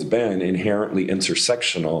always been inherently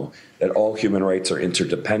intersectional, that all human rights are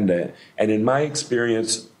interdependent. And in my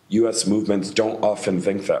experience, U.S. movements don't often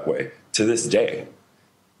think that way to this day,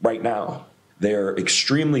 right now. They're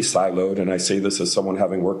extremely siloed, and I say this as someone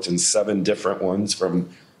having worked in 7 different ones, from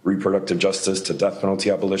reproductive justice to death penalty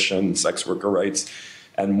abolition, sex worker rights.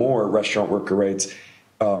 and more restaurant worker rights,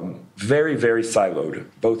 very, very siloed,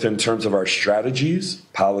 both in terms of our strategies,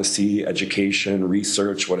 policy, education,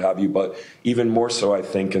 research, what have you, but even more so, I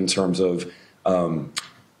think, in terms of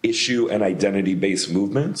issue and identity-based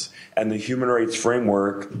movements. And the human rights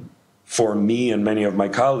framework, for me and many of my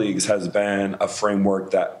colleagues, has been a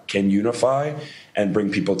framework that can unify and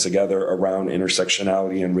bring people together around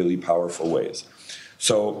intersectionality in really powerful ways.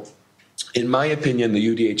 So, in my opinion,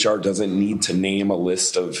 the UDHR doesn't need to name a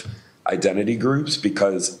list of identity groups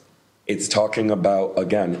because it's talking about,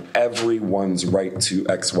 again, everyone's right to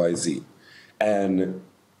XYZ. And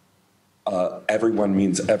everyone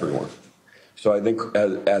means everyone. So I think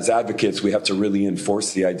as advocates, we have to really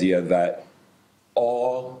enforce the idea that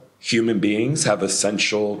all human beings have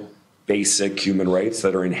essential, basic human rights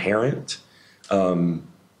that are inherent,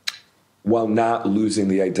 while not losing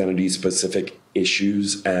the identity-specific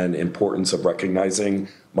issues and importance of recognizing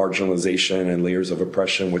marginalization and layers of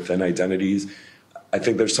oppression within identities. I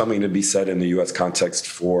think there's something to be said in the U.S. context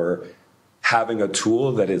for having a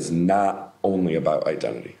tool that is not only about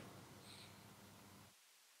identity.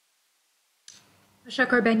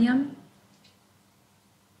 Shakar Benyam?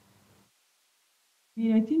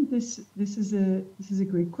 I think this is a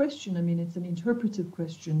great question. I mean, it's an interpretive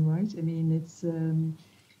question, right? I mean, it's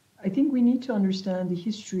I think we need to understand the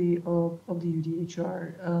history of the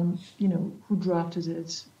UDHR. Who drafted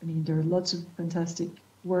it? I mean, there are lots of fantastic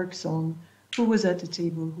works on who was at the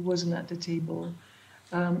table, who wasn't at the table.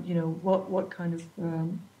 What kind of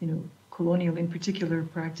colonial, in particular,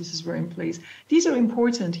 practices were in place. These are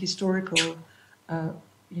important historical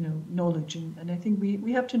knowledge, and I think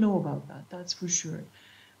we have to know about that. That's for sure.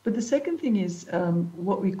 But the second thing is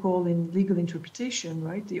what we call in legal interpretation,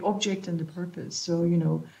 right? The object and the purpose.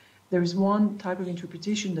 So there's one type of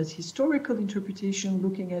interpretation that's historical interpretation,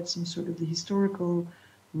 looking at some sort of the historical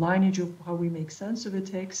lineage of how we make sense of a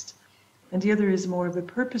text, and the other is more of a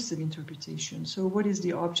purposive interpretation. So what is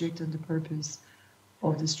the object and the purpose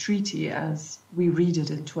of this treaty as we read it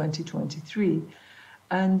in 2023?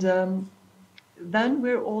 And then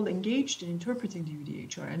we're all engaged in interpreting the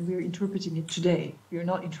UDHR, and we're interpreting it today. We're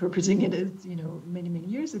not interpreting it as, many, many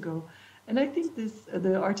years ago. And I think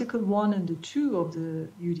the Article 1 and the 2 of the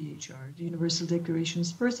UDHR, the Universal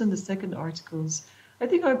Declarations, first and the second articles, I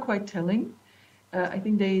think are quite telling. I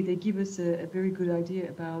think they give us a very good idea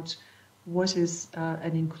about what is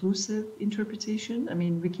an inclusive interpretation. I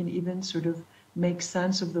mean, we can even sort of make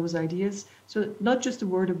sense of those ideas. So not just the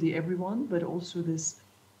word of the everyone, but also this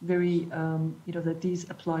very, that these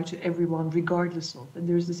apply to everyone regardless of. And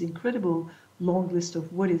there's this incredible long list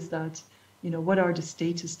of what is that, what are the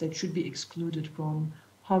status that should be excluded from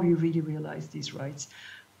how you really realize these rights.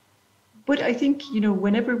 But I think,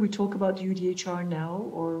 whenever we talk about the UDHR now,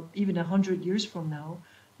 or even 100 years from now,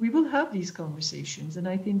 we will have these conversations. And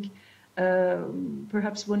I think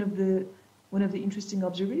perhaps one of the interesting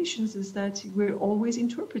observations is that we're always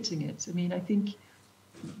interpreting it. I mean,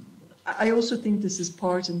 I also think this is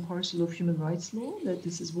part and parcel of human rights law, that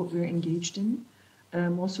this is what we're engaged in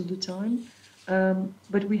most of the time.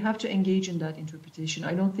 But we have to engage in that interpretation.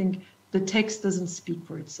 I don't think the text doesn't speak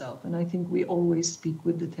for itself, and I think we always speak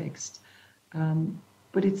with the text.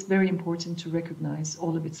 But it's very important to recognize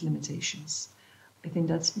all of its limitations. I think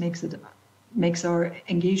that makes our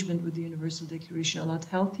engagement with the Universal Declaration a lot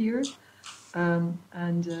healthier.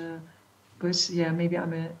 But yeah, maybe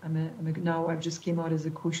now I've just came out as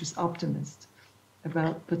a cautious optimist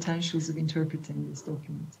about potentials of interpreting this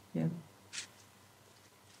document. Yeah.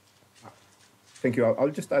 Thank you. I'll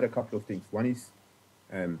just add a couple of things. One is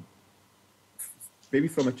maybe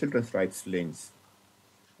from a children's rights lens,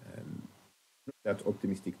 that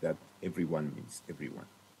optimistic that everyone means everyone.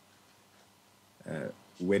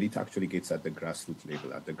 Where it actually gets at the grassroots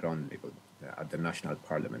level, at the ground level, at the national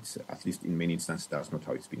parliaments, at least in many instances, that's not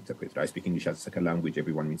how it's been interpreted. I speak English as a second language,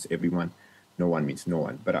 everyone means everyone, no one means no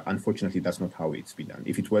one. But unfortunately, that's not how it's been done.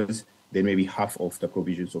 If it was, then maybe half of the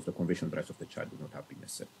provisions of the Convention on the Rights of the Child would not have been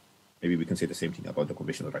necessary. Maybe we can say the same thing about the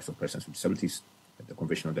Convention on the Rights of Persons with Disabilities, the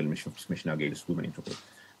Convention on the Elimination of Discrimination Against Women in Total.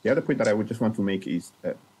 The other point that I would just want to make is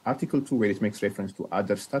Article 2, where it makes reference to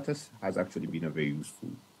other status, has actually been a very useful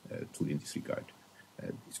tool in this regard.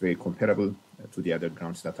 It's very comparable to the other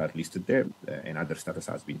grounds that are listed there, and other status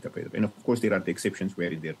has been interpreted. And of course, there are the exceptions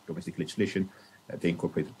where in their domestic legislation, they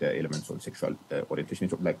incorporated the elements on sexual orientation,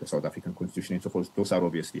 like the South African Constitution and so forth. Those are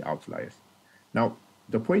obviously outliers. Now,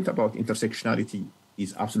 the point about intersectionality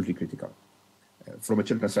is absolutely critical. From a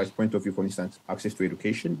children's rights point of view, for instance, access to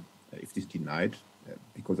education, if it is denied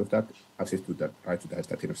because of that, access to the right to the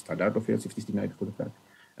standard of affairs, if it is denied because of that.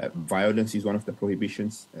 Violence is one of the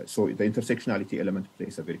prohibitions. So the intersectionality element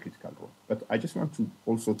plays a very critical role. But I just want to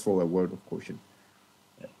also throw a word of caution.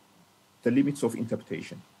 The limits of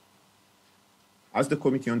interpretation. As the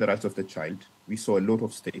Committee on the Rights of the Child, we saw a lot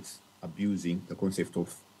of states abusing the concept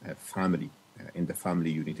of family in the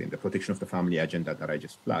family unit and the protection of the family agenda that I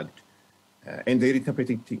just flagged. And they're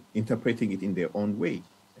interpreting it in their own way,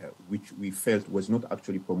 which we felt was not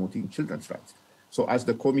actually promoting children's rights. So as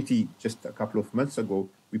the committee just a couple of months ago,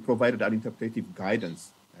 we provided an interpretive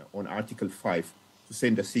guidance on Article 5 to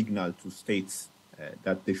send a signal to states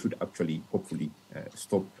that they should actually, hopefully,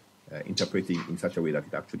 stop interpreting in such a way that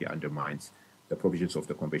it actually undermines the provisions of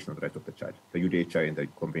the Convention on the Rights of the Child. The UDHR and the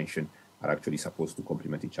Convention are actually supposed to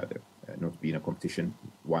complement each other, not be in a competition,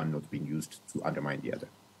 one not being used to undermine the other.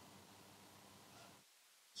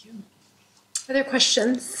 Other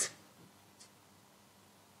questions?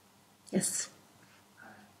 Yes.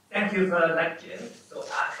 Thank you for the lecture. So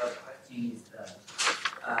our question is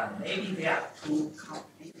maybe there are two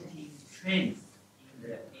conflicting trends in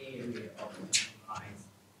the area of human rights.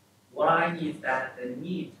 One is that the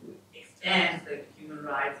need to extend the human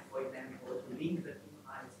rights, for example, to link the human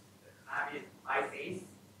rights to the climate crisis,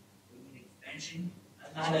 we need expansion.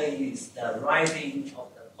 Another is the rising of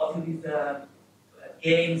the populism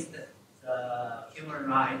against the human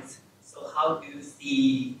rights. So how do you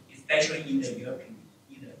see, especially in the European,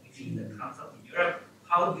 within the Council of Europe,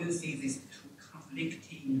 how do you see these two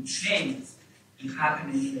conflicting trends in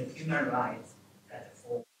happening in the human rights that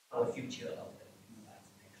for our future of the human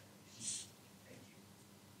rights? Thank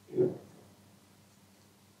you.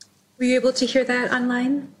 Were you able to hear that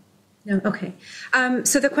online? No, okay.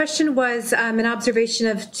 So the question was an observation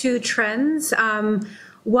of two trends.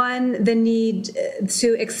 One, the need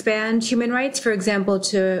to expand human rights, for example,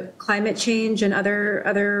 to climate change and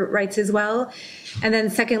other rights as well. And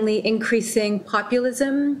then secondly, increasing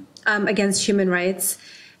populism against human rights,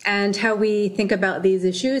 and how we think about these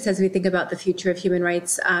issues as we think about the future of human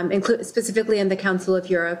rights, specifically in the Council of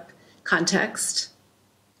Europe context.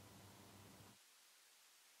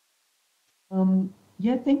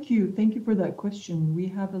 Yeah, thank you. Thank you for that question. We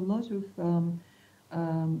have a lot of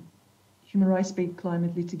human rights-based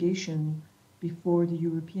climate litigation before the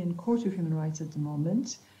European Court of Human Rights at the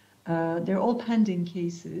moment. They're all pending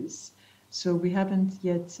cases, so we haven't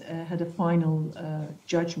yet had a final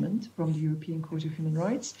judgment from the European Court of Human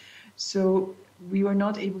Rights. So we were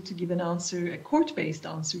not able to give an answer, a court-based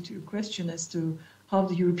answer to your question as to how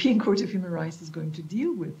the European Court of Human Rights is going to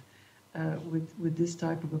deal with this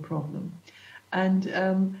type of a problem. And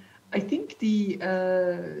I think the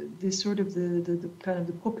sort of the kind of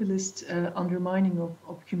the populist undermining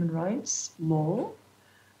of human rights law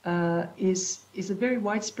is a very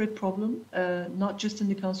widespread problem, not just in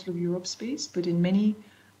the Council of Europe space, but in many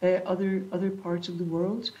other parts of the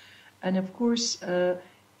world. And of course,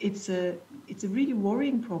 it's a really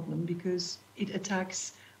worrying problem because it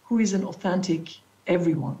attacks who is an authentic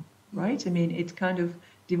everyone, right? I mean, it kind of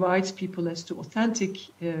divides people as to authentic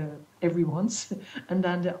everyone's and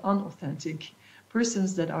then the unauthentic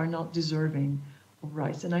persons that are not deserving of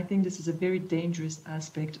rights. And I think this is a very dangerous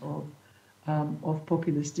aspect of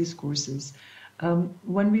populist discourses.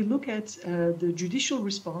 When we look at the judicial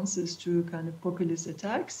responses to kind of populist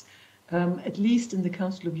attacks, at least in the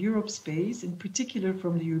Council of Europe space, in particular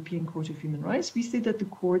from the European Court of Human Rights, we see that the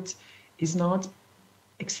court is not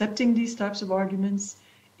accepting these types of arguments.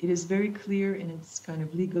 It is very clear in its kind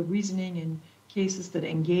of legal reasoning in cases that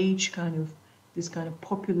engage kind of this kind of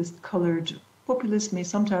populist-colored populism.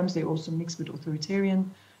 Sometimes they also mix with authoritarian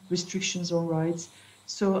restrictions on rights.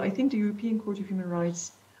 So I think the European Court of Human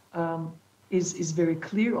Rights is very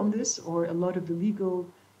clear on this, or a lot of the legal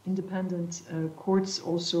independent courts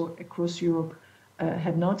also across Europe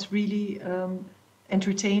have not really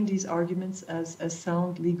entertained these arguments as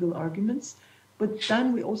sound legal arguments. But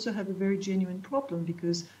then we also have a very genuine problem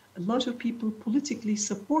because a lot of people politically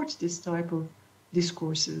support this type of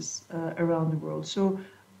discourses around the world. So,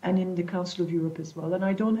 and in the Council of Europe as well. And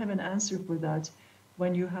I don't have an answer for that.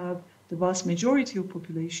 When you have the vast majority of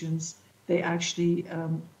populations, they actually,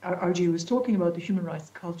 RJ was talking about the human rights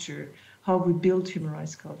culture, how we build human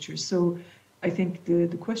rights culture. So I think the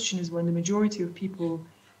question is when the majority of people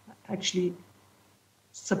actually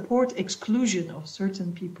support exclusion of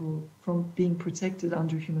certain people from being protected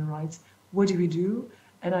under human rights, what do we do?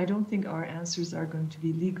 And I don't think our answers are going to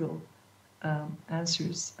be legal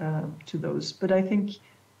answers to those. But I think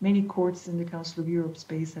many courts in the Council of Europe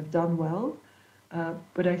space have done well.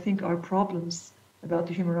 But I think our problems about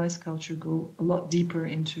the human rights culture go a lot deeper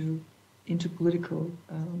into political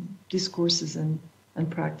discourses and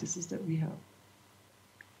practices that we have.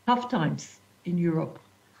 Tough times in Europe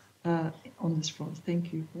on this front.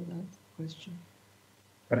 Thank you for that question.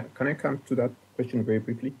 Can I come to that question very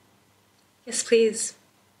briefly? Yes, please.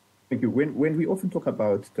 Thank you. When we often talk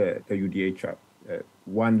about the UDHR,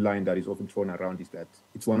 one line that is often thrown around is that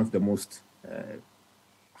it's one of the most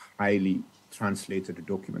highly translated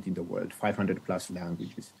document in the world, 500 plus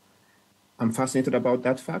languages. I'm fascinated about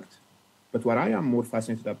that fact, but what I am more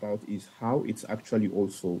fascinated about is how it's actually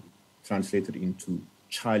also translated into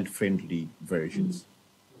child-friendly versions.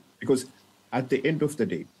 Because at the end of the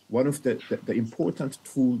day, one of the important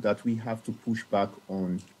tool that we have to push back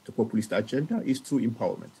on the populist agenda is through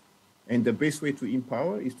empowerment. And the best way to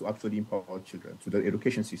empower is to actually empower children through the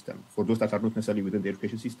education system. For those that are not necessarily within the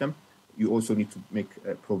education system, you also need to make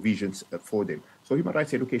provisions for them. So human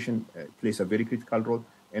rights education plays a very critical role,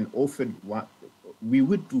 and often we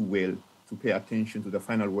would do well to pay attention to the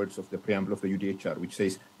final words of the preamble of the UDHR, which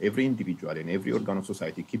says every individual and every organ of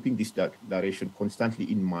society, keeping this declaration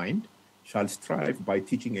constantly in mind, shall strive by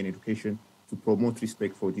teaching and education to promote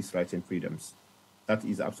respect for these rights and freedoms. That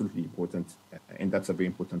is absolutely important, and that's a very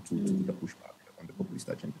important tool to do the pushback on the populist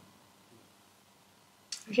agenda.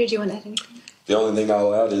 Roger, do you want to add anything? The only thing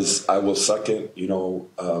I'll add is I will second,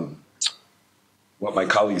 what my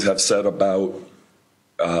colleagues have said about,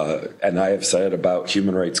 and I have said about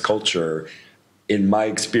human rights culture. In my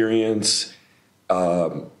experience,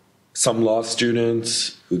 some law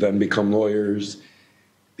students who then become lawyers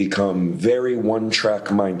become very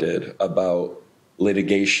one-track minded about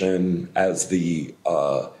litigation as the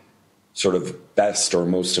sort of best or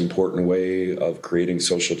most important way of creating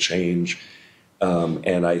social change.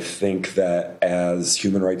 And I think that as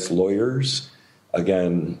human rights lawyers,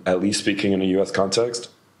 again, at least speaking in a US context,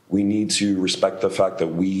 we need to respect the fact that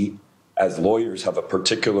we as lawyers have a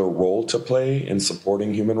particular role to play in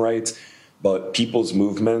supporting human rights, but people's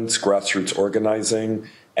movements, grassroots organizing,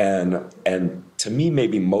 and to me,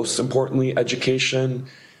 maybe most importantly, education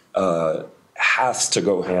has to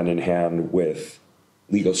go hand in hand with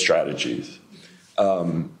legal strategies.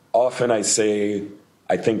 Often I say,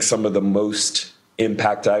 I think some of the most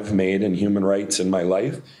impact I've made in human rights in my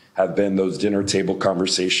life have been those dinner table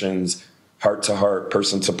conversations, heart-to-heart,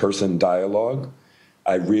 person-to-person dialogue.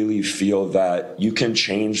 I really feel that you can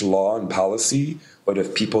change law and policy, but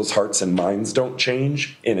if people's hearts and minds don't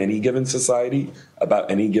change in any given society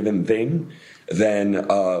about any given thing, then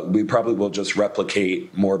we probably will just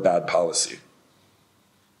replicate more bad policy.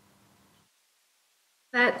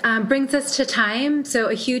 That brings us to time. So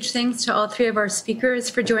a huge thanks to all three of our speakers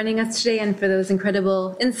for joining us today and for those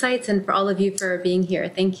incredible insights, and for all of you for being here.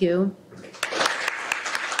 Thank you.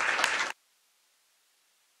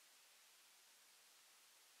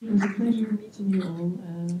 It was a pleasure meeting you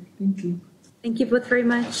all. Thank you. Thank you both very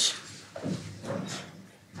much.